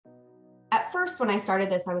at first, when I started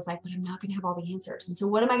this, I was like, but I'm not going to have all the answers. And so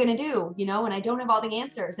what am I going to do? And I don't have all the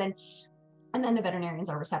answers. And then the veterinarians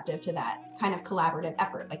are receptive to that kind of collaborative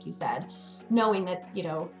effort, like you said, knowing that,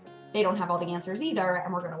 they don't have all the answers either,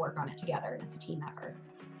 and we're going to work on it together. And it's a team effort.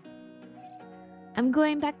 I'm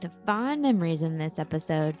going back to fond memories in this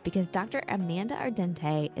episode because Dr. Amanda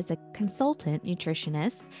Ardente is a consultant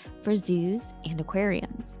nutritionist for zoos and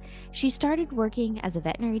aquariums. She started working as a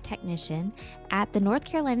veterinary technician at the North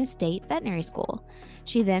Carolina State Veterinary School.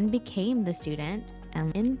 She then became the student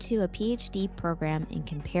and into a Ph.D. program in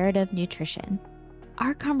comparative nutrition.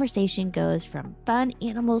 Our conversation goes from fun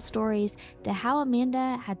animal stories to how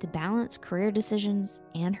Amanda had to balance career decisions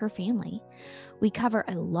and her family. We cover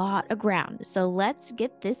a lot of ground, so let's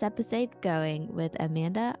get this episode going with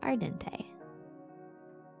Amanda Ardente.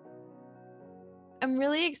 I'm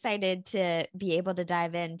really excited to be able to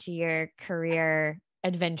dive into your career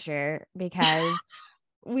adventure because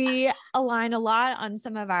we align a lot on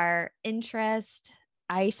some of our interests.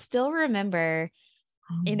 I still remember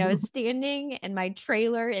standing in my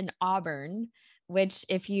trailer in Auburn, which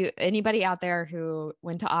if anybody out there who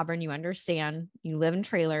went to Auburn, you understand, you live in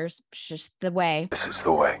trailers, it's just the way. This is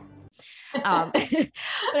the way. But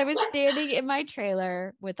I was standing in my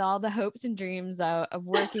trailer with all the hopes and dreams of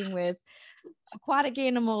working with aquatic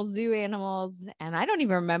animals, zoo animals. And I don't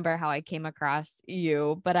even remember how I came across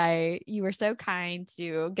you, but you were so kind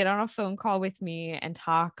to get on a phone call with me and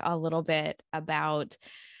talk a little bit about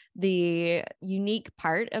the unique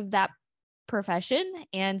part of that profession.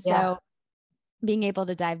 And so being able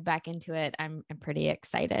to dive back into it, I'm pretty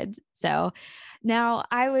excited. So now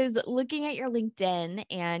I was looking at your LinkedIn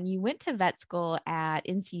and you went to vet school at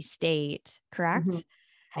NC State, correct?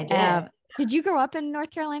 Mm-hmm. I did. Did you grow up in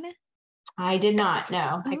North Carolina? I did not.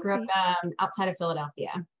 No, I grew up outside of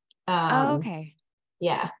Philadelphia. Okay.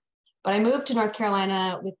 Yeah. But I moved to North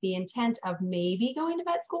Carolina with the intent of maybe going to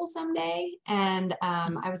vet school someday. And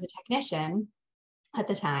I was a technician at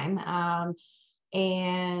the time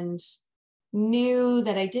and knew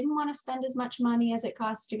that I didn't want to spend as much money as it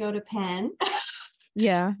costs to go to Penn.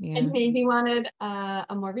 Yeah. And maybe wanted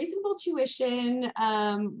a more reasonable tuition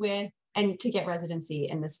and to get residency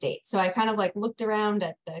in the state. So I kind of looked around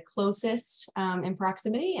at the closest in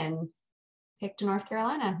proximity and picked North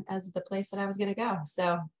Carolina as the place that I was going to go.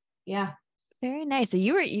 So yeah. Very nice. So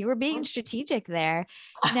you were being strategic there.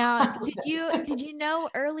 Now, did you know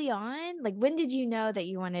early on, when did you know that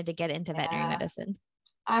you wanted to get into veterinary medicine?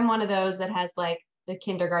 I'm one of those that has the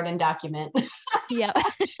kindergarten document. Yeah.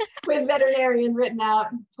 With veterinarian written out,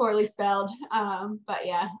 poorly spelled. But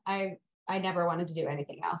yeah, I never wanted to do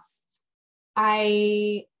anything else.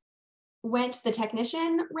 I went the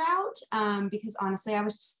technician route because honestly, I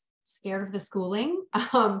was just scared of the schooling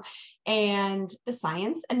and the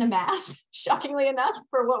science and the math, shockingly enough,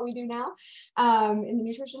 for what we do now in the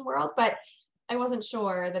nutrition world. But I wasn't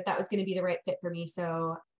sure that was going to be the right fit for me.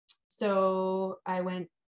 So I went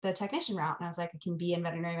the technician route and I was like, I can be in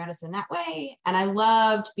veterinary medicine that way. And I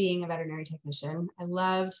loved being a veterinary technician. I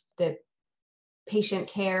loved the patient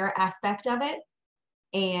care aspect of it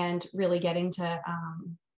and really getting to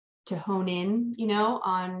hone in,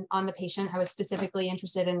 on the patient. I was specifically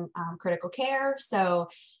interested in critical care. So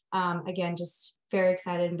again, just very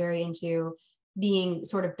excited and very into being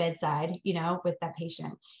sort of bedside, with that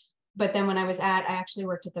patient. But then when I actually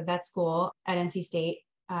worked at the vet school at NC State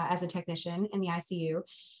as a technician in the ICU,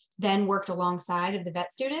 then worked alongside of the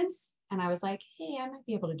vet students. And I was like, hey, I might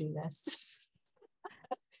be able to do this.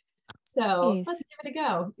 So Nice. Let's give it a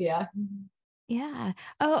go. Yeah. Yeah.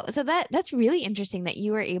 Oh, so that's really interesting that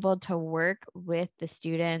you were able to work with the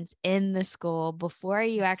students in the school before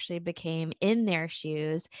you actually became in their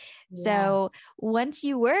shoes. Yes. So once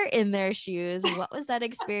you were in their shoes, what was that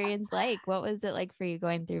experience like? What was it like for you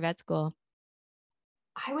going through vet school?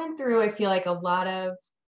 I went through, I feel like a lot of,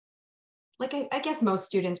 I guess most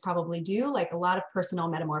students probably do, a lot of personal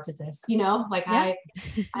metamorphosis, I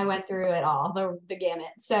went through it all, the gamut.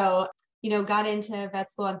 So got into vet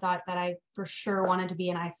school and thought that I for sure wanted to be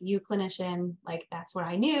an ICU clinician. That's what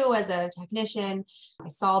I knew as a technician. I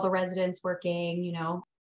saw the residents working,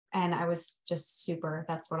 and I was just super,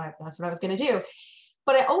 that's what I was going to do.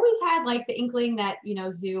 But I always had the inkling that,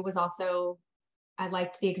 zoo was also, I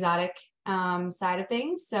liked the exotic side of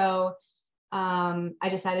things. So I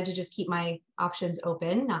decided to just keep my options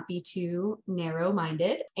open, not be too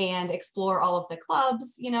narrow-minded, and explore all of the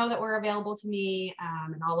clubs, that were available to me,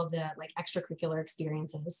 and all of the extracurricular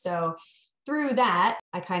experiences. So through that,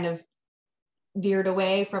 I kind of veered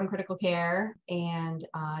away from critical care and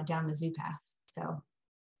down the zoo path. So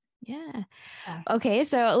Yeah. Yeah. Okay.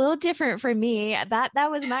 So a little different for me.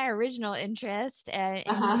 That was my original interest, and you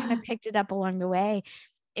kind of Uh-huh. picked it up along the way.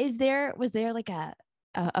 Was there like a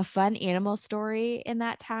fun animal story in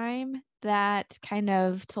that time that kind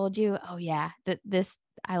of told you, oh yeah,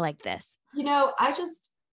 I like this?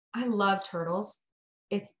 I love turtles.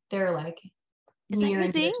 They're like Is that near your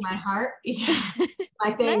and dear thing? to my heart. Yeah,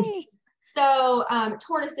 my thing. Nice. So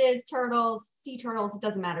tortoises, turtles, sea turtles, it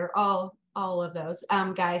doesn't matter. All of those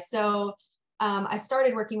guys. So I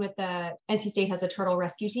started working with the NC State has a turtle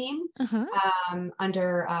rescue team Uh-huh.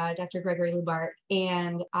 under Dr. Gregory Lubart,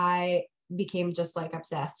 and I became just like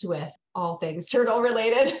obsessed with all things turtle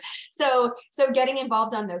related. So getting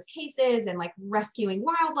involved on those cases and like rescuing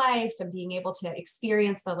wildlife and being able to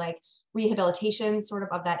experience the like rehabilitation sort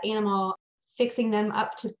of that animal, fixing them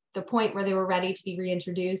up to the point where they were ready to be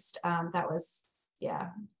reintroduced. It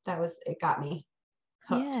got me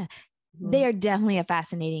hooked. Yeah. Mm-hmm. They are definitely a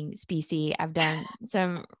fascinating species. I've done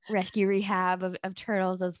some rescue rehab of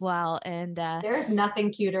turtles as well. And There's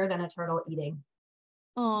nothing cuter than a turtle eating.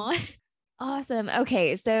 oh, awesome.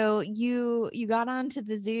 Okay, so you got onto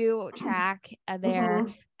the zoo track there.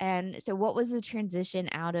 Mm-hmm. And so what was the transition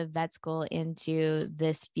out of vet school into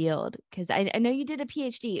this field? Because I know you did a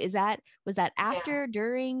PhD. Was that Yeah, after,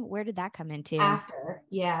 during? Where did that come into? after.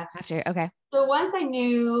 Yeah. After. Okay. So once I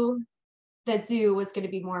knew that zoo was going to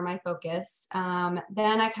be more my focus, then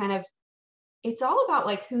it's all about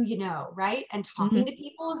like who you know, right? And Hmm. talking to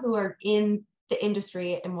people who are in the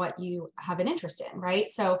industry and what you have an interest in,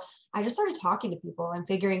 right? So I just started talking to people and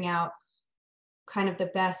figuring out kind of the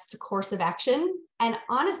best course of action. And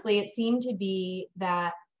honestly, it seemed to be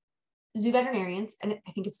that zoo veterinarians, and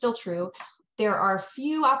I think it's still true, there are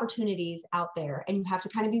few opportunities out there and you have to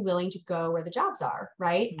kind of be willing to go where the jobs are,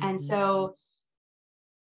 right? And Hmm. so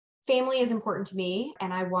family is important to me,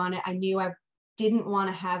 and I knew I didn't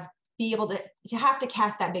want to be able to have to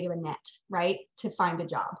cast that big of a net, right, to find a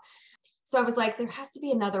job. So I was like, there has to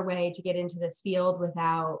be another way to get into this field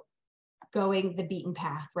without going the beaten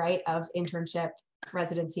path, right, of internship,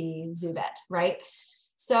 residency, zoo vet, right?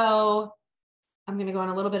 So I'm going to go on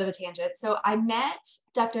a little bit of a tangent. So I met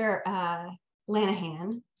Dr.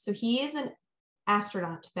 Lanahan. So he is an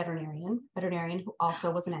astronaut veterinarian who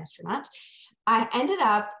also was an astronaut. I ended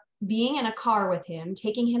up being in a car with him,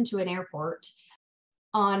 taking him to an airport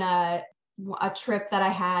on a trip that I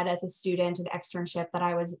had as a student, an externship that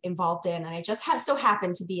I was involved in. And I just so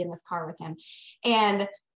happened to be in this car with him. And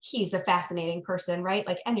he's a fascinating person, right?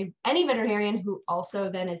 Like any veterinarian who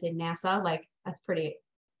also then is in NASA, like that's pretty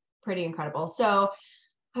incredible. So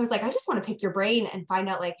I was like, I just want to pick your brain and find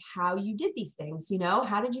out like how you did these things,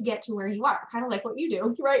 how did you get to where you are? Kind of like what you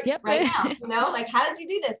do right Yep. now, like how did you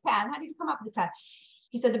do this path? How did you come up with this path?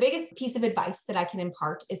 He said, the biggest piece of advice that I can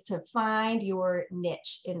impart is to find your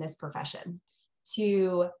niche in this profession,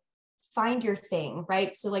 to find your thing,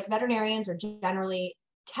 right? So like veterinarians are generally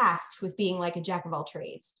tasked with being like a jack of all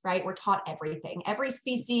trades, right? We're taught everything, every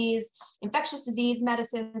species, infectious disease,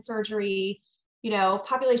 medicine, surgery,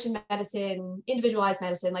 population medicine, individualized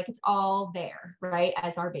medicine, like it's all there, right,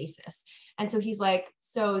 as our basis. And so he's like,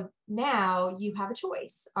 so now you have a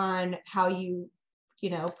choice on how you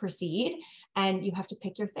proceed, and you have to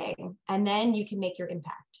pick your thing, and then you can make your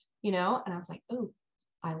impact, and I was like, oh,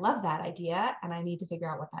 I love that idea, and I need to figure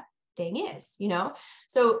out what that thing is,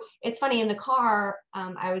 So it's funny, in the car,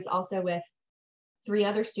 I was also with 3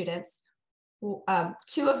 other students.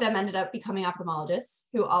 2 of them ended up becoming ophthalmologists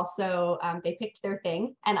who also, they picked their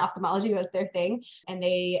thing, and ophthalmology was their thing, and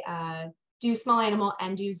they do small animal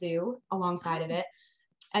and do zoo alongside of it.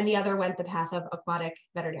 And the other went the path of aquatic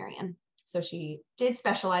veterinarian. So she did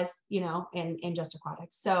specialize, in just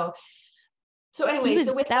aquatics. So anyway,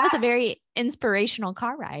 so with That was a very inspirational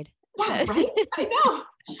car ride. yeah, right. I know.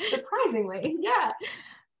 Surprisingly. Yeah.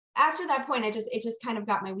 After that point, it just kind of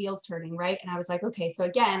got my wheels turning, right? And I was like, okay, so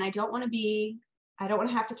again, I don't want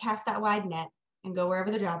to have to cast that wide net and go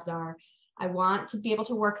wherever the jobs are. I want to be able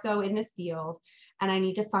to work though in this field, and I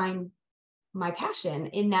need to find my passion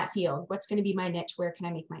in that field. What's going to be my niche? Where can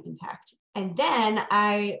I make my impact? And then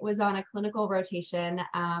I was on a clinical rotation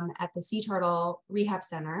at the Sea Turtle Rehab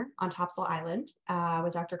Center on Topsail Island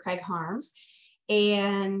with Dr. Craig Harms,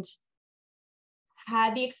 and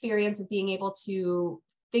had the experience of being able to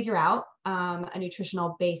figure out a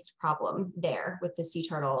nutritional based problem there with the sea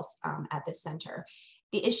turtles at this center.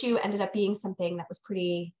 The issue ended up being something that was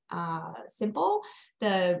pretty simple.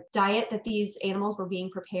 The diet that these animals were being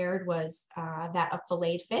prepared was that of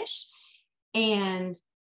filleted fish. And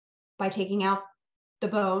by taking out the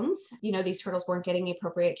bones. These turtles weren't getting the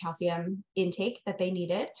appropriate calcium intake that they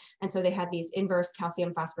needed. And so they had these inverse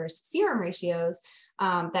calcium phosphorus serum ratios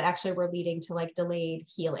that actually were leading to like delayed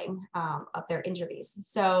healing of their injuries.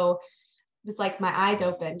 So it was like my eyes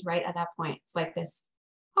opened right at that point. It's like this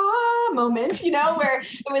moment, where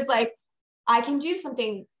it was like, I can do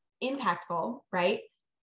something impactful, right?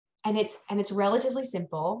 And it's relatively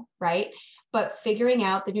simple, right? But figuring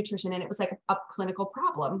out the nutrition, and it was like a clinical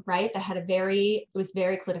problem, right? That it was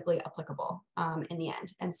very clinically applicable in the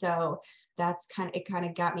end. And so it kind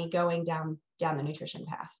of got me going down the nutrition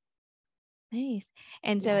path. Nice.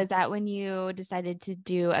 And so is that when you decided to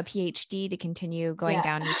do a PhD to continue going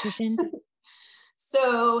down nutrition?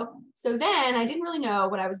 So then I didn't really know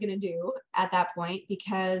what I was going to do at that point,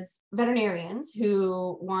 because veterinarians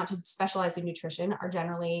who want to specialize in nutrition are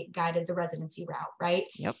generally guided the residency route, right?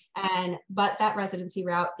 Yep. But that residency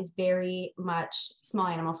route is very much small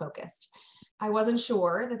animal focused. I wasn't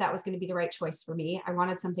sure that was going to be the right choice for me. I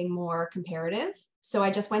wanted something more comparative. So I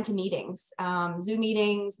just went to meetings, Zoom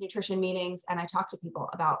meetings, nutrition meetings, and I talked to people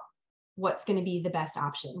about what's going to be the best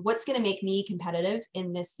option, what's going to make me competitive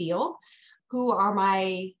in this field. Who are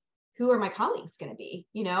my colleagues going to be,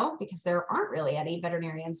 because there aren't really any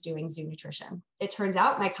veterinarians doing zoo nutrition. It turns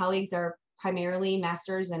out my colleagues are primarily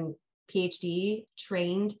masters and Ph.D.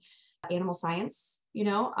 trained animal science,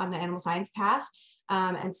 on the animal science path.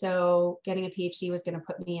 And so getting a PhD was going to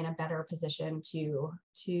put me in a better position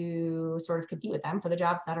to sort of compete with them for the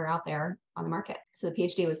jobs that are out there on the market. So the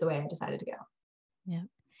PhD was the way I decided to go. Yeah.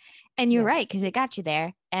 And you're right, because it got you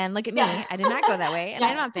there. And look at me, I did not go that way, and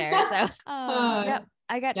I'm not there. So, yep,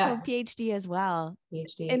 I got to a PhD as well.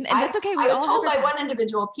 PhD, and that's okay. I was told by one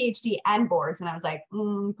individual PhD and boards, and I was like,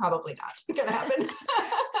 probably not going to happen.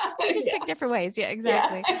 We just pick different ways. Yeah,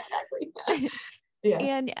 exactly. Yeah, exactly. Yeah.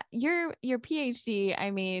 And your PhD, I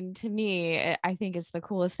mean, to me, I think is the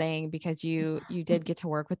coolest thing, because you did get to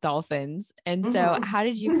work with dolphins. And so how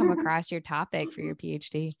did you come across your topic for your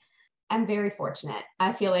PhD? I'm very fortunate.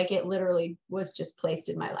 I feel like it literally was just placed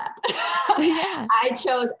in my lap. Yeah.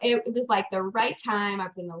 It was like the right time. I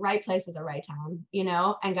was in the right place at the right time,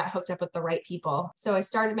 and got hooked up with the right people. So I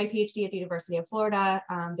started my PhD at the University of Florida.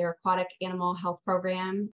 Their aquatic animal health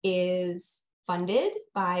program is funded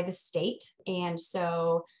by the state. And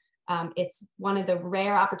so it's one of the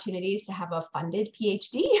rare opportunities to have a funded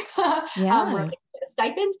PhD. A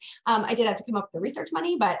stipend. I did have to come up with the research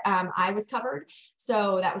money, but I was covered.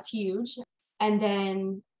 So that was huge. And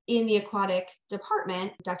then in the aquatic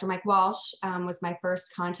department, Dr. Mike Walsh was my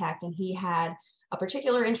first contact, and he had a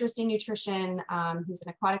particular interest in nutrition. He's an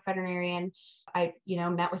aquatic veterinarian. I,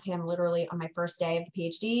 met with him literally on my first day of the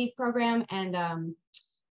PhD program. And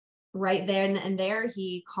right then and there,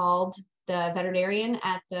 he called the veterinarian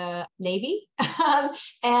at the Navy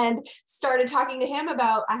and started talking to him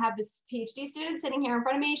about, I have this PhD student sitting here in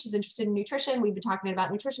front of me. She's interested in nutrition. We've been talking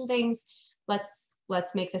about nutrition things.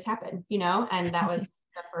 Let's make this happen, and that was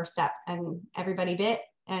the first step, and everybody bit.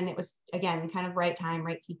 And it was, again, kind of right time,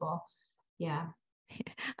 right people. Yeah.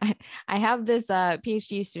 I have this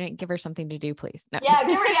PhD student, give her something to do, please. No. Yeah,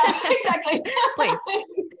 exactly. Please.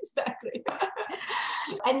 Exactly.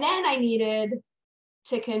 And then I needed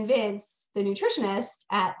to convince the nutritionist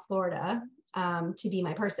at Florida to be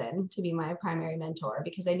my person, to be my primary mentor,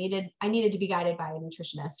 because I needed to be guided by a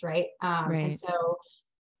nutritionist, right? And so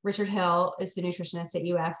Richard Hill is the nutritionist at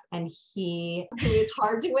UF, and he is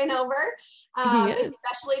hard to win over,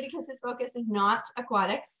 especially because his focus is not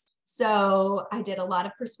aquatics. So I did a lot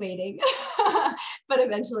of persuading, but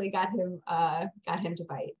eventually got him to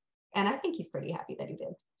bite. And I think he's pretty happy that he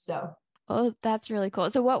did. So. Oh, that's really cool.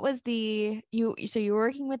 So what was so you were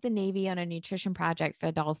working with the Navy on a nutrition project for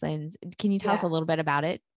dolphins. Can you tell us a little bit about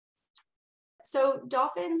it? So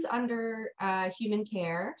dolphins under human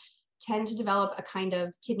care tend to develop a kind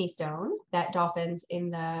of kidney stone that dolphins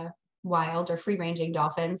in the wild, or free-ranging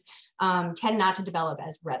dolphins, tend not to develop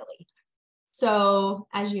as readily. So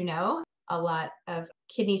as you know, a lot of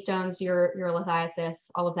kidney stones, urolithiasis,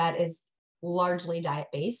 all of that is largely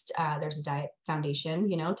diet-based. There's a diet foundation,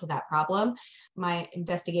 to that problem. My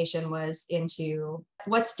investigation was into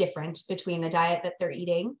what's different between the diet that they're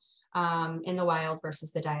eating in the wild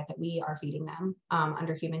versus the diet that we are feeding them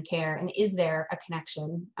under human care. And is there a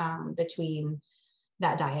connection between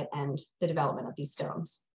that diet and the development of these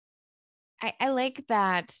stones? I like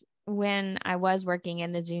that. When I was working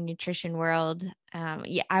in the zoo nutrition world,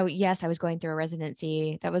 I was going through a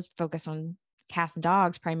residency that was focused on cats and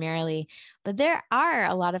dogs primarily, but there are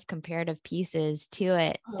a lot of comparative pieces to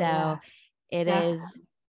it. It is,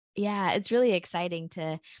 it's really exciting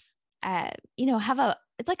to, have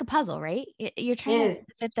it's like a puzzle, right? You're It trying to is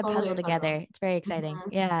fit the totally puzzle a puzzle. together. It's very exciting. Mhm.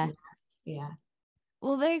 Yeah. Yeah. Yeah.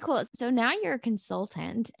 Well, very cool. So now you're a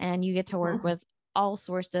consultant and you get to work Mhm. with all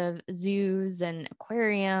sorts of zoos and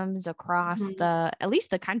aquariums across Mhm. at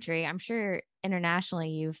least the country. I'm sure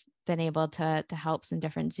internationally you've been able to help some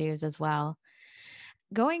different zoos as well.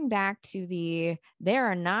 Going back to there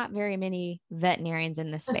are not very many veterinarians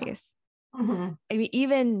in this space. Mhm. I mean,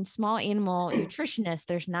 even small animal nutritionists,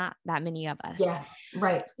 there's not that many of us. Yeah.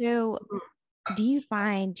 Right. So Mhm. do you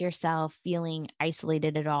find yourself feeling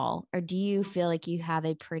isolated at all? Or do you feel like you have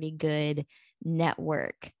a pretty good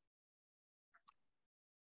network?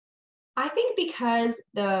 I think because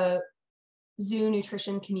the zoo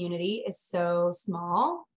nutrition community is so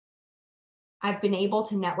small, I've been able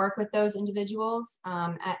to network with those individuals,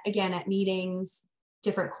 again, at meetings,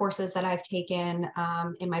 different courses that I've taken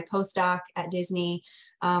in my postdoc at Disney.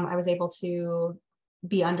 I was able to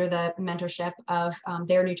be under the mentorship of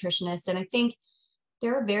their nutritionist. And I think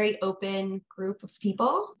they're a very open group of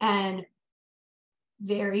people and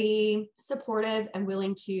very supportive and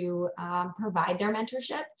willing to provide their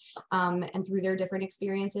mentorship and through their different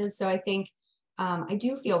experiences. So I think I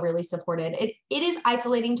do feel really supported. It is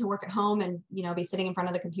isolating to work at home and be sitting in front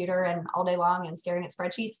of the computer and all day long and staring at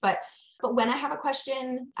spreadsheets. But when I have a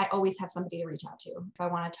question, I always have somebody to reach out to. If I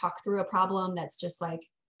want to talk through a problem that's just like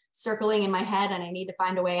circling in my head and I need to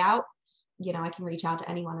find a way out, I can reach out to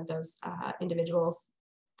any one of those individuals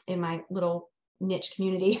in my little niche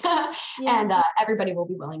community Yeah. and everybody will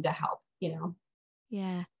be willing to help.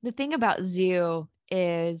 Yeah. The thing about zoo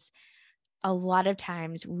is a lot of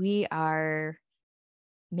times we are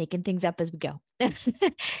making things up as we go.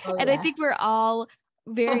 Oh And I yeah. think we're all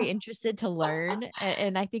very interested to learn.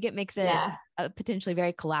 And I think it makes it Yeah. a potentially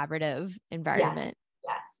very collaborative Yes. environment.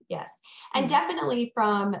 Yes. And Yeah. definitely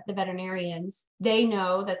from the veterinarians, they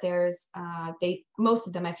know that there's most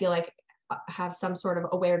of them, I feel like, have some sort of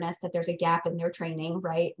awareness that there's a gap in their training,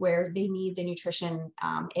 right? Where they need the nutrition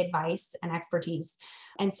advice and expertise.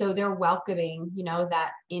 And so they're welcoming,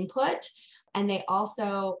 that input. And they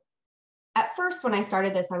also, at first, when I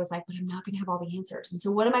started this, I was like, but I'm not going to have all the answers. And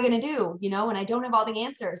so what am I going to do? And I don't have all the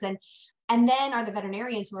answers. And then are the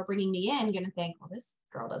veterinarians who are bringing me in going to think, well, this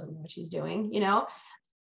girl doesn't know what she's doing.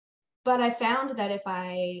 But I found that if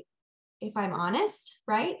I'm honest,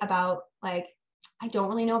 right, about like, I don't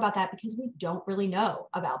really know about that because we don't really know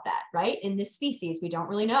about that, right? In this species, we don't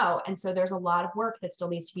really know. And so there's a lot of work that still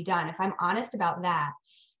needs to be done. If I'm honest about that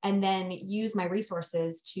and then use my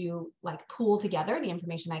resources to like pool together the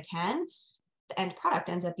information I can, the end product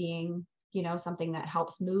ends up being, something that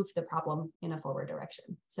helps move the problem in a forward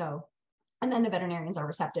direction. So, and then the veterinarians are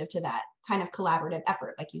receptive to that kind of collaborative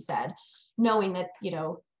effort, like you said, knowing that,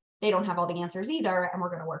 they don't have all the answers either, and we're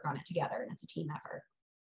going to work on it together. And it's a team effort.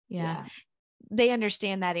 Yeah. Yeah. They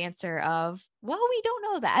understand that answer of, well, we don't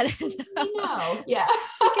know that. We So know. Yeah.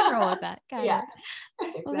 we can roll with that. Got Yeah.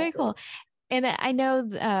 it. Well, very Exactly. cool. And I know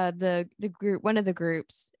the group, one of the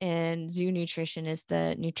groups in Zoo Nutrition is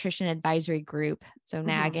the Nutrition Advisory Group, so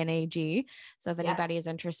NAG Mm-hmm. and AG. So if Yep. anybody is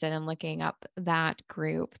interested in looking up that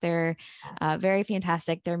group, they're very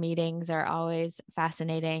fantastic. Their meetings are always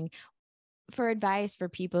fascinating. For advice for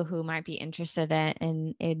people who might be interested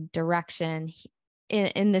in direction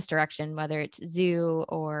in this direction, whether it's zoo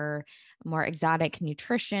or more exotic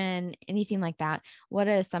nutrition, anything like that, what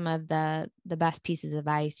are some of the best pieces of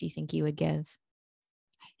advice you think you would give?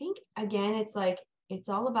 I think again, it's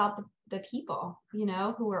all about the people,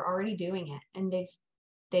 who are already doing it, and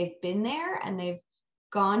they've been there and they've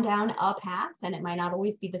gone down a path, and it might not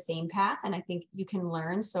always be the same path. And I think you can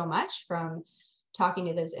learn so much from talking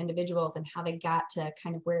to those individuals and how they got to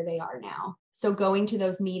kind of where they are now. So going to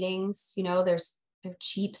those meetings, they're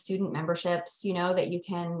cheap student memberships, that you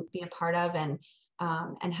can be a part of and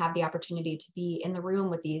have the opportunity to be in the room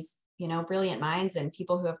with these, brilliant minds and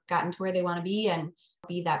people who have gotten to where they want to be and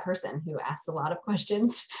be that person who asks a lot of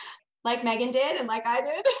questions like Megan did and like I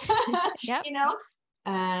did, Yep.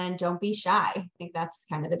 and don't be shy. I think that's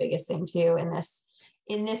kind of the biggest thing too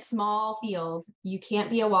in this small field. You can't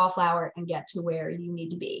be a wallflower and get to where you need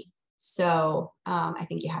to be. So I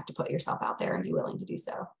think you have to put yourself out there and be willing to do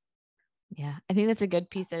so. Yeah, I think that's a good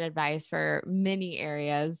piece of advice for many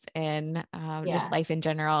areas and just Yeah. life in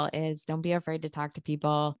general is don't be afraid to talk to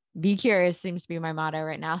people. Be curious seems to be my motto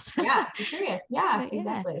right now. So, Yeah. Be curious. Yeah, but yeah.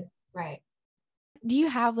 exactly. Right. Do you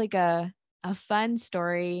have like a fun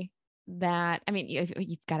story that, I mean, you've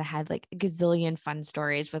got to have like a gazillion fun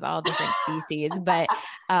stories with all different species, but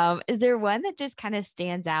is there one that just kind of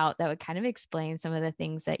stands out that would kind of explain some of the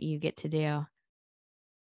things that you get to do?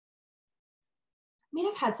 mean,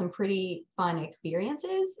 I've had some pretty fun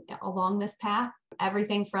experiences along this path.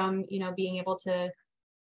 Everything from, being able to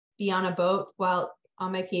be on a boat while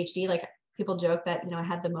on my PhD. Like, people joke that, I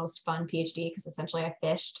had the most fun PhD because essentially I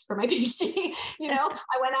fished for my PhD. I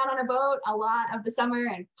went out on a boat a lot of the summer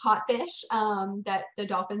and caught fish that the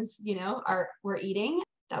dolphins, were eating.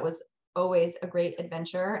 That was always a great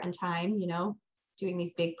adventure and time, doing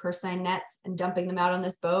these big purse seine nets and dumping them out on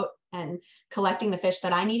this boat and collecting the fish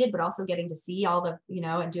that I needed, but also getting to see all the,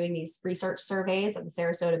 and doing these research surveys of the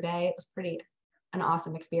Sarasota Bay. It was an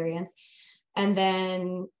awesome experience. And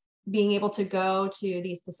then being able to go to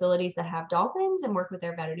these facilities that have dolphins and work with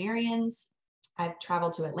their veterinarians. I've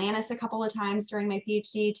traveled to Atlantis a couple of times during my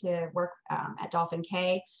PhD to work at Dolphin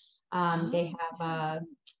Cay. They have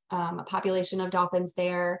a population of dolphins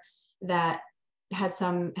there that had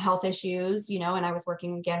some health issues, and I was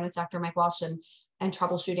working again with Dr. Mike Walsh and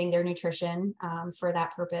troubleshooting their nutrition for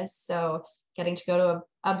that purpose. So getting to go to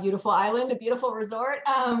a beautiful island, a beautiful resort,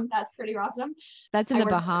 that's pretty awesome. That's in the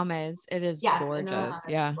Bahamas. It is gorgeous.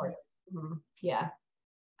 Yeah. Gorgeous. Mm-hmm. Yeah.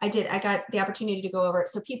 I got the opportunity to go over.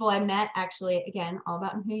 So people I met, actually, again, all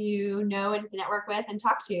about who you know and network with and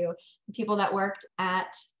talk to. People that worked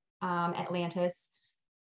at Atlantis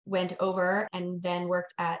went over and then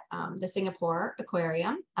worked at the Singapore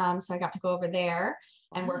aquarium. So I got to go over there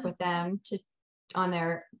and work with them on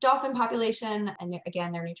their dolphin population and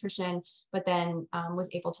their nutrition, but then was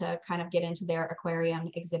able to kind of get into their aquarium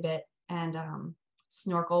exhibit and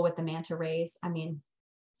snorkel with the manta rays. I mean,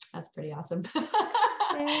 that's pretty awesome.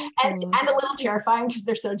 and a little terrifying because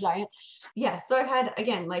they're so giant. Yeah. So I've had,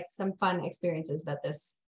 again, like some fun experiences that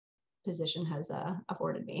this position has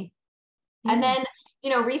afforded me. Yeah. And then,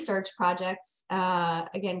 research projects,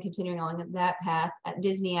 again, continuing along that path at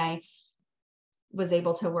Disney, I was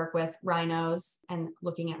able to work with rhinos and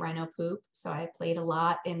looking at rhino poop. So I played a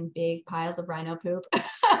lot in big piles of rhino poop,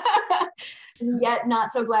 yet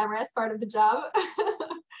not so glamorous part of the job.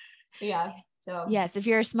 Yeah. So yes, if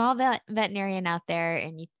you're a small veterinarian out there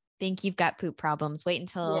and you think you've got poop problems, wait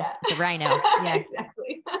until it's a rhino. Yeah,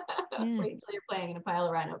 exactly. Wait until you're playing in a pile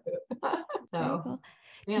of rhino poop. Very cool.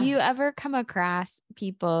 Yeah. Do you ever come across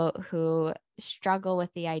people who struggle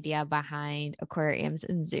with the idea behind aquariums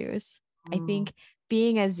and zoos? I think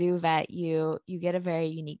being a zoo vet, you get a very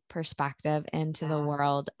unique perspective into the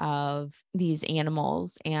world of these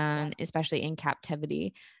animals and especially in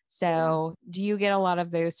captivity. So do you get a lot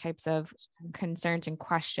of those types of concerns and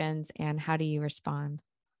questions, and how do you respond?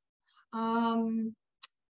 That's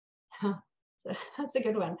a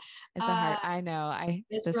good one. It's a hard, I know.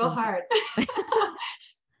 It's real hard.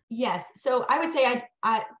 Yes. So I would say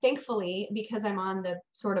I thankfully, because I'm on the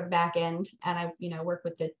sort of back end and I, work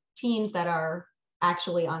with the teams that are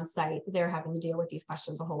actually on site, they're having to deal with these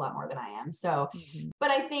questions a whole lot more than I am. So,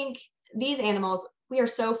 but I think these animals, we are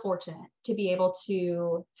so fortunate to be able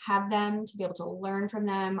to have them, to be able to learn from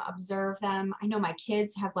them, observe them. I know my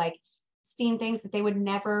kids have seen things that they would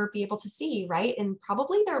never be able to see, right? In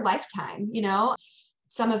probably their lifetime,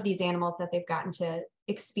 some of these animals that they've gotten to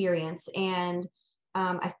experience. And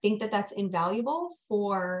I think that that's invaluable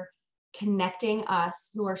for connecting us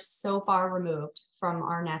who are so far removed from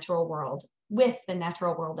our natural world with the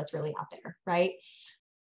natural world that's really out there, right?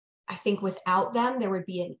 I think without them, there would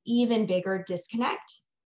be an even bigger disconnect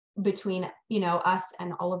between, us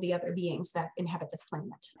and all of the other beings that inhabit this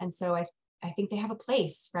planet. And so I think they have a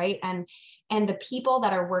place, right? And the people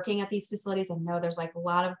that are working at these facilities, I know there's a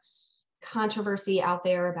lot of controversy out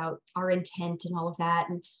there about our intent and all of that.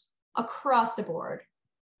 And across the board,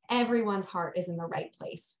 everyone's heart is in the right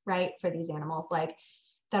place, right? For these animals, that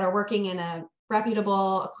are working in a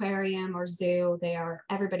reputable aquarium or zoo,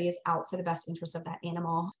 everybody is out for the best interest of that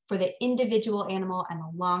animal, for the individual animal and the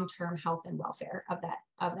long-term health and welfare of that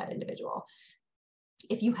individual.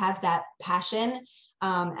 If you have that passion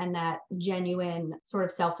and that genuine sort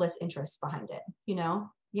of selfless interest behind it,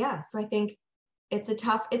 yeah. So I think it's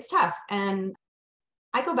tough. And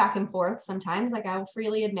I go back and forth sometimes. I will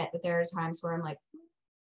freely admit that there are times where I'm like,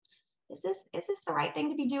 is this the right thing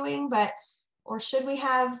to be doing? Or should we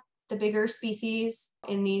have the bigger species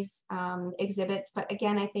in these exhibits? But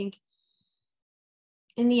again, I think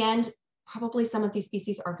in the end, probably some of these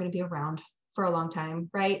species aren't going to be around for a long time,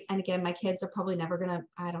 right? And again, my kids are probably never going to,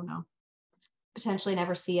 I don't know, potentially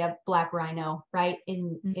never see a black rhino, right,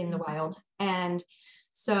 in the wild. And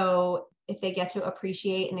so if they get to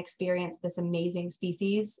appreciate and experience this amazing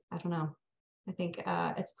species, I don't know, I think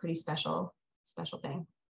it's a pretty special thing.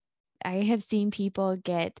 I have seen people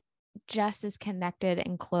get just as connected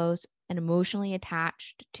and close and emotionally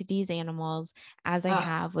attached to these animals as I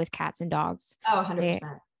have with cats and dogs. Oh,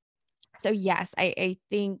 100%. So yes, I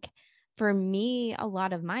think for me, a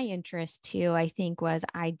lot of my interest too, I think, was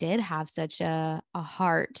I did have such a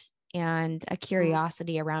heart and a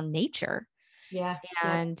curiosity around nature. Yeah.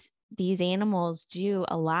 Yep. And these animals do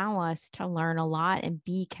allow us to learn a lot and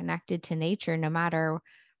be connected to nature. No matter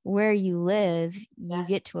where you live, you Yes.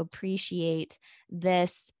 get to appreciate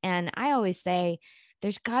this. And I always say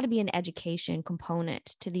there's got to be an education component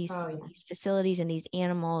to Oh yeah. these facilities and these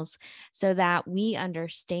animals, so that we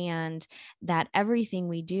understand that everything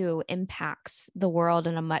we do impacts the world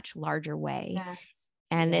in a much larger way. Yes.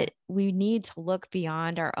 And Yeah. we need to look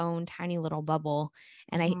beyond our own tiny little bubble.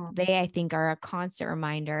 And Mhm. I think are a constant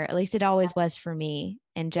reminder, at least it always was for me,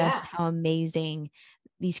 and just Yeah. how amazing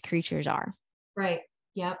these creatures are. Right.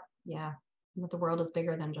 Yep. Yeah. But the world is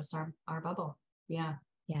bigger than just our bubble. Yeah.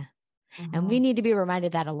 Yeah. And we Mhm. need to be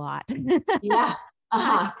reminded that a lot, Yeah.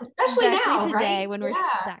 Uh-huh. Especially especially now, right? today when we're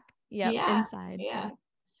Yeah. stuck. Yep. Yeah. Inside. Yeah.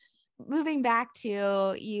 Moving back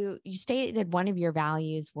to you stated one of your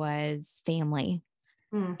values was family.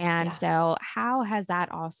 And Yeah. so how has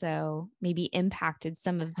that also maybe impacted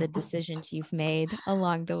some of the decisions you've made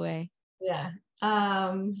along the way? Yeah.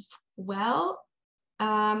 Well,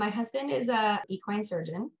 my husband is a equine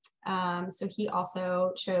surgeon. So he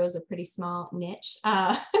also chose a pretty small niche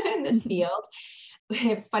in this field.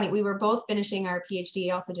 It's funny. We were both finishing our PhD.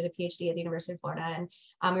 I also did a PhD at the University of Florida,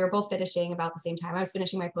 and we were both finishing about the same time. I was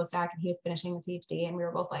finishing my postdoc, and he was finishing the PhD, and we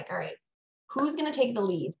were both like, "All right, who's going to take the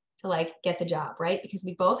lead to like get the job, right? Because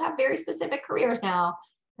we both have very specific careers now,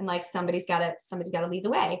 and like somebody's got to lead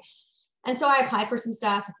the way." And so I applied for some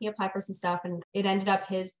stuff. He applied for some stuff, and it ended up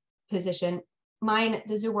his position. Mine,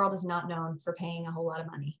 the zoo world is not known for paying a whole lot of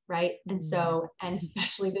money, right? And Mm. so, and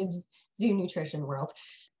especially the zoo nutrition world.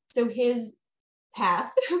 So his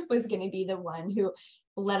path was going to be the one who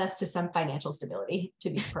led us to some financial stability, to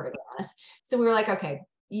be perfectly honest. So we were like, okay,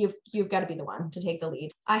 you've got to be the one to take the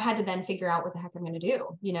lead. I had to then figure out what the heck I'm going to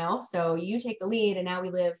do, So you take the lead, and now we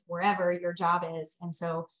live wherever your job is. And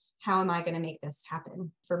so how am I going to make this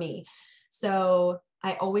happen for me? So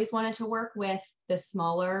I always wanted to work with the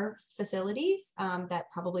smaller facilities that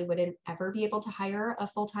probably wouldn't ever be able to hire a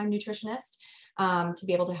full-time nutritionist to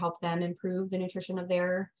be able to help them improve the nutrition of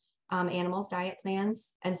their animals' diet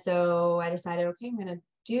plans. And so I decided, okay, I'm going to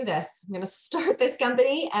do this. I'm going to start this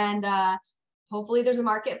company, and hopefully there's a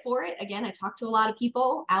market for it. Again, I talked to a lot of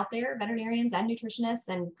people out there, veterinarians and nutritionists,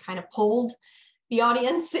 and kind of polled the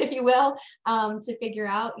audience, if you will, to figure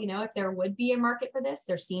out, if there would be a market for this.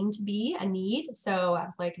 There seemed to be a need. So I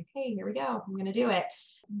was like, okay, here we go. I'm going to do it.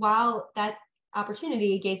 While that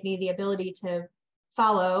opportunity gave me the ability to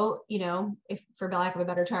follow, if for lack of a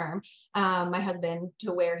better term, my husband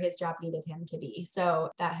to where his job needed him to be.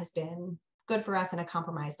 So that has been good for us and a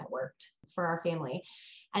compromise that worked for our family.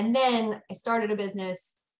 And then I started a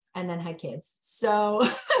business and then had kids. So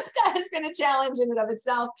that has been a challenge in and of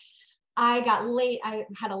itself. I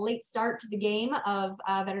had a late start to the game of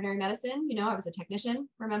veterinary medicine. I was a technician,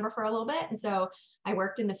 remember, for a little bit. And so I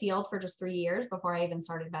worked in the field for just 3 years before I even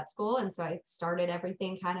started vet school. And so I started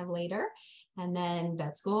everything kind of later, and then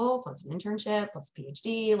vet school plus an internship plus a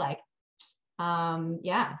PhD,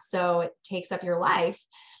 so it takes up your life.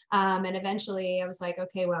 And eventually I was like,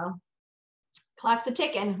 okay, well, clock's a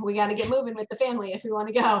ticking. We got to get moving with the family if we want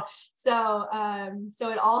to go. So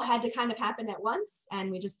it all had to kind of happen at once, and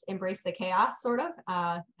we just embraced the chaos sort of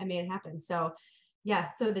and made it happen. So yeah,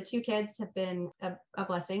 so the 2 kids have been a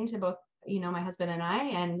blessing to both, my husband and I,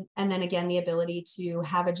 and then again, the ability to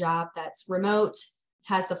have a job that's remote,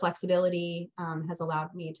 has the flexibility, has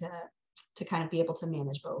allowed me to kind of be able to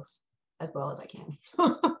manage both as well as I can.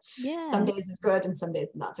 Some Yeah. days is good and some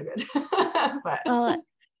days not so good. But Well,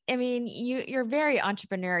 I mean, you're very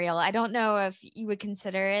entrepreneurial. I don't know if you would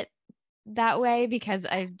consider it that way, because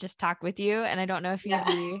I just talked with you, and I don't know if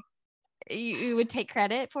yeah. you would take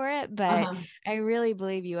credit for it, but Uh-huh. I really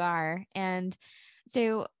believe you are. And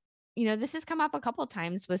so, this has come up a couple of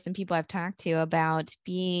times with some people I've talked to about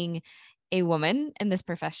being a woman in this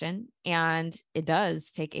profession, and it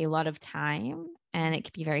does take a lot of time, and it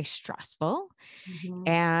can be very stressful. Mm-hmm.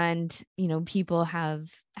 And, people have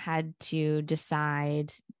had to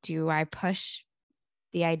decide, do I push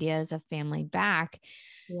the ideas of family back?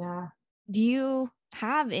 Yeah. Do you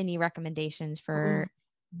have any recommendations for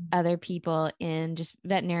other people in just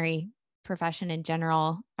veterinary profession in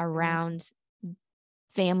general Yeah. around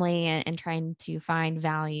family and trying to find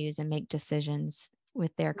values and make decisions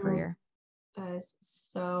with their career? That is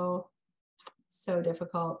so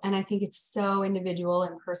difficult. And I think it's so individual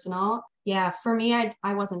and personal. Yeah. For me,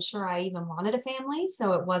 I wasn't sure I even wanted a family.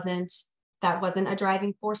 So it wasn't that wasn't a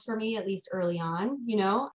driving force for me, at least early on,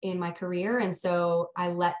 in my career. And so I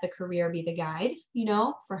let the career be the guide,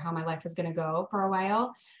 for how my life was going to go for a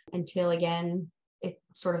while, until again, it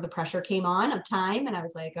sort of the pressure came on of time. And I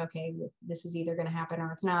was like, okay, this is either going to happen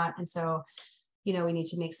or it's not. And so, we need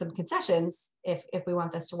to make some concessions if we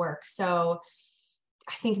want this to work. So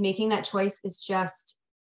I think making that choice is just,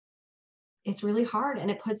 it's really hard. And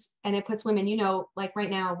it puts women, like right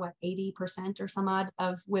now, what, 80% or some odd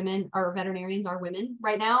of women or veterinarians are women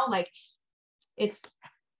right now. Like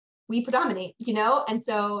we predominate, and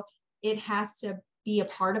so it has to be a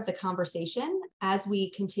part of the conversation as we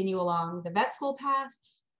continue along the vet school path.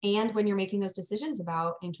 And when you're making those decisions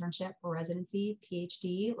about internship or residency,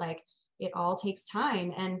 PhD, like it all takes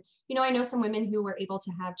time. And, I know some women who were able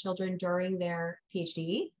to have children during their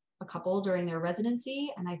PhD, a couple during their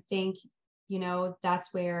residency. And I think,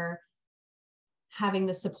 that's where having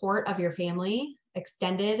the support of your family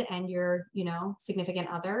extended and your, significant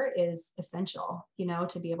other is essential,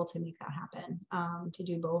 to be able to make that happen, to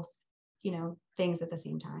do both, things at the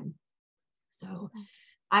same time. So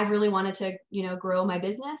I really wanted to, grow my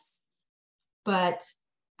business, but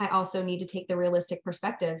I also need to take the realistic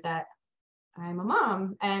perspective that I'm a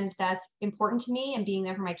mom and that's important to me, and being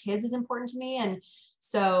there for my kids is important to me. And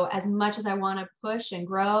so as much as I want to push and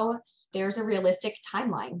grow, there's a realistic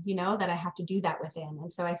timeline, that I have to do that within.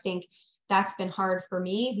 And so I think that's been hard for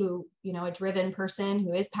me, who, a driven person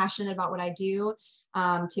who is passionate about what I do,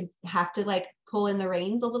 to have to like pull in the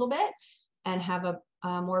reins a little bit and have a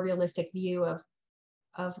more realistic view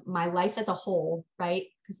of my life as a whole, right?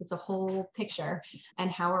 Because it's a whole picture,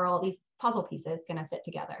 and how are all these puzzle pieces going to fit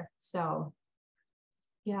together? So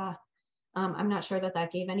yeah, I'm not sure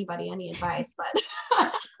that gave anybody any advice,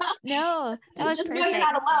 but no, that was just perfect. know you're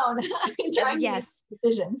not alone in trying to make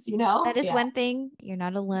decisions, That is one thing. You're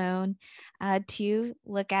not alone. To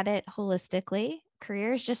look at it holistically,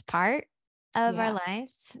 career is just part of our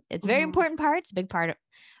lives. It's very important part. It's a big part,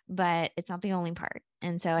 but it's not the only part.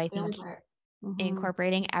 And so I think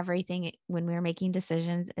incorporating everything when we're making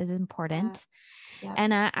decisions is important. Yeah.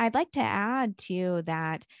 And I'd like to add too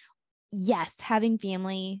that yes, having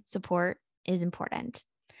family support is important,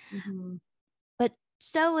 but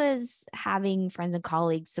so is having friends and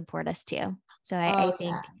colleagues support us too. So I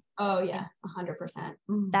think, 100%.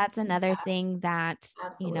 That's another thing that,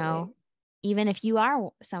 absolutely. Even if you are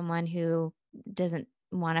someone who doesn't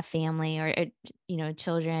want a family or,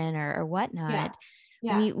 children or whatnot,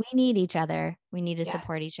 we need each other. We need to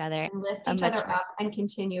support each other and lift each other up and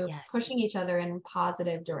continue pushing each other in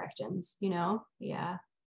positive directions, Yeah.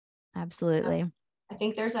 Absolutely. I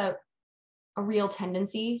think there's a real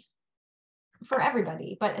tendency for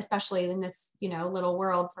everybody, but especially in this, little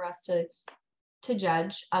world, for us to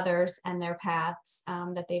judge others and their paths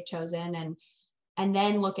that they've chosen, and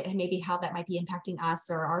then look at maybe how that might be impacting us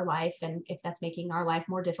or our life, and if that's making our life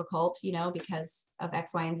more difficult, because of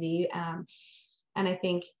X, Y, and Z. And I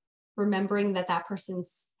think remembering that person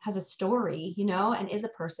has a story, and is a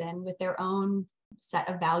person with their own set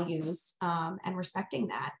of values, and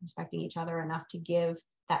respecting each other enough to give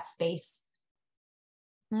that space.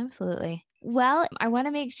 Absolutely. Well, I want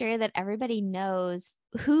to make sure that everybody knows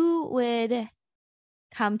who would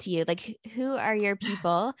come to you. Like, who are your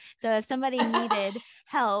people? So if somebody needed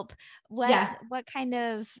help, what kind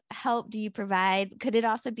of help do you provide? Could it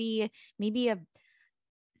also be maybe a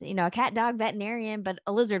cat dog veterinarian, but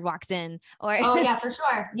a lizard walks in? Or oh yeah, for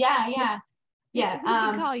sure. Yeah. Who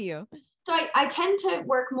can call you? So I tend to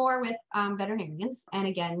work more with veterinarians, and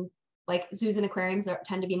again, like zoos and aquariums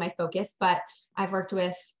tend to be my focus, but I've worked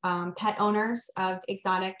with pet owners of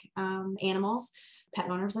exotic animals, pet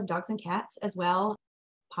owners of dogs and cats as well,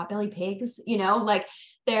 potbelly pigs, like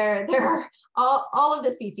they're all of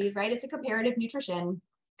the species, right? It's a comparative nutrition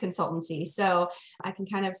consultancy. So I can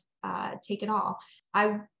kind of take it all.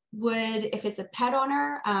 I would, if it's a pet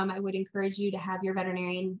owner, I would encourage you to have your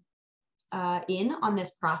veterinarian in on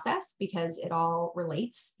this process, because it all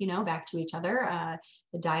relates, back to each other.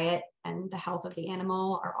 The diet and the health of the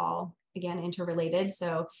animal are all, again, interrelated.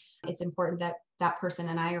 So it's important that that person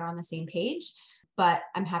and I are on the same page, but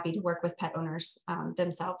I'm happy to work with pet owners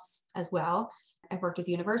themselves as well. I've worked with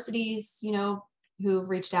universities, who've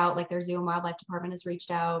reached out, like their zoo and wildlife department has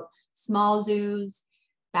reached out, small zoos,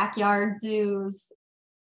 backyard zoos,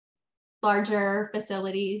 larger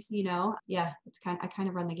facilities, it's I kind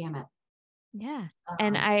of run the gamut. Yeah.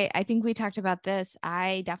 And I think we talked about this.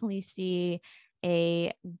 I definitely see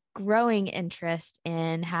a growing interest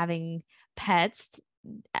in having pets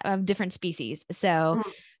of different species. So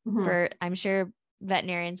I'm sure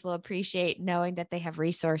veterinarians will appreciate knowing that they have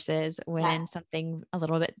resources when something a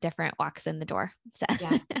little bit different walks in the door. So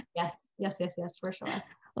yes. Yes, for sure.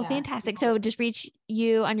 Well, fantastic. So just reach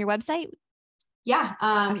you on your website? Yeah.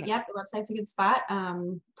 Okay. Yep. The website's a good spot.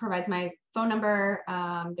 Provides my phone number.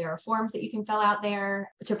 There are forms that you can fill out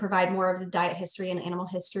there to provide more of the diet history and animal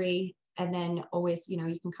history. And then always, you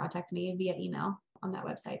can contact me via email on that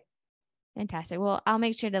website. Fantastic. Well, I'll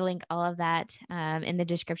make sure to link all of that in the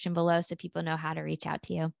description below so people know how to reach out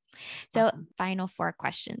to you. So Awesome. Final 4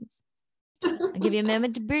 questions. I'll give you a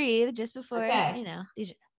moment to breathe just before,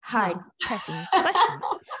 these are hard pressing questions.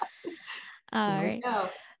 All right.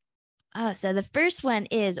 So the first one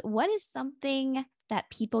is, what is something that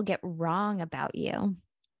people get wrong about you?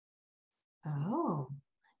 Oh,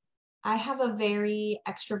 I have a very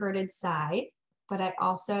extroverted side, but I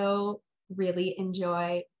also really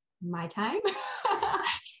enjoy my time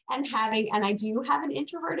and I do have an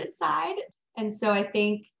introverted side. And so I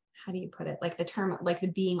think, how do you put it? Like the term, like the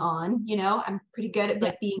being on, I'm pretty good at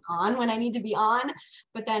like being on when I need to be on,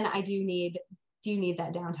 but then I do need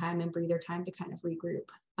that downtime and breather time to kind of regroup.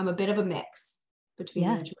 I'm a bit of a mix between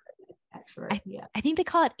the introvert and extrovert. I think they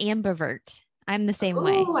call it ambivert. I'm the same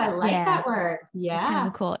way. Oh, I like that word. Yeah. It's kind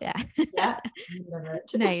of cool. Yeah. Yeah.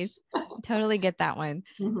 Nice. Totally get that one.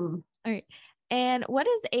 Mm-hmm. All right. And what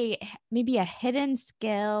is maybe a hidden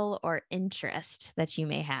skill or interest that you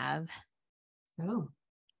may have? Oh,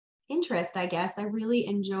 interest, I guess. I really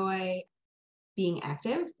enjoy being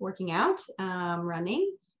active, working out,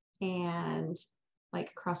 running, and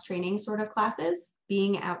like cross training sort of classes,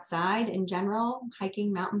 being outside in general,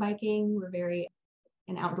 hiking, mountain biking. We're very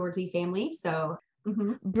an outdoorsy family. So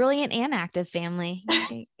brilliant and active family.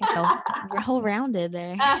 Get the whole rounded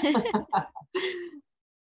there.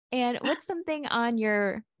 And what's something on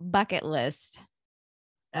your bucket list?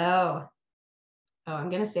 Oh, I'm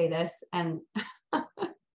going to say this and I'm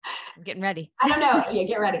getting ready. I don't know. Yeah,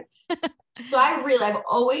 get ready. So I've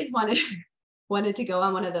always wanted to go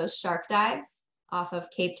on one of those shark dives off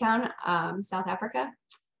of Cape Town, South Africa,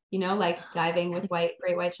 like diving with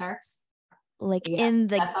great white sharks. Like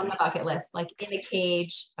that's on the bucket list, like in a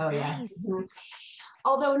cage. Oh yeah. Nice. Mm-hmm.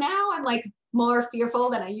 Although now I'm like more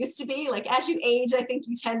fearful than I used to be. Like as you age, I think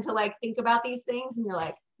you tend to like think about these things and you're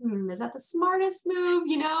like, is that the smartest move?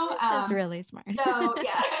 That's really smart. So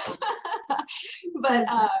yeah. But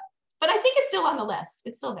I think it's still on the list.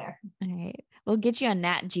 It's still there. All right. We'll get you on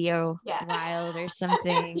Nat Geo Wild or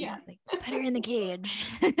something. Like, put her in the cage.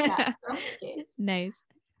 Yeah, throw her in the cage. Nice.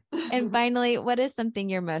 And finally, what is something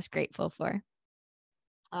you're most grateful for?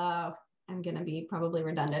 I'm going to be probably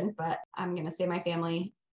redundant, but I'm going to say my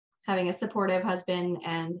family, having a supportive husband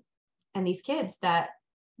and these kids that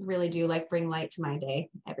really do like bring light to my day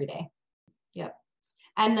every day. Yep.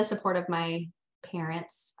 And the support of my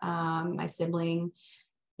parents, my sibling.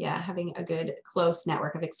 Yeah. Having a good close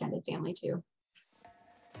network of extended family too.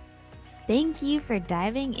 Thank you for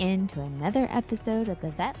diving into another episode of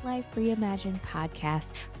the Vet Life Reimagined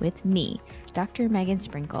podcast with me, Dr. Megan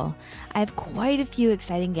Sprinkle. I have quite a few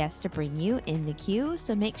exciting guests to bring you in the queue,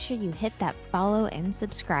 so make sure you hit that follow and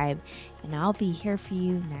subscribe, and I'll be here for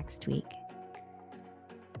you next week.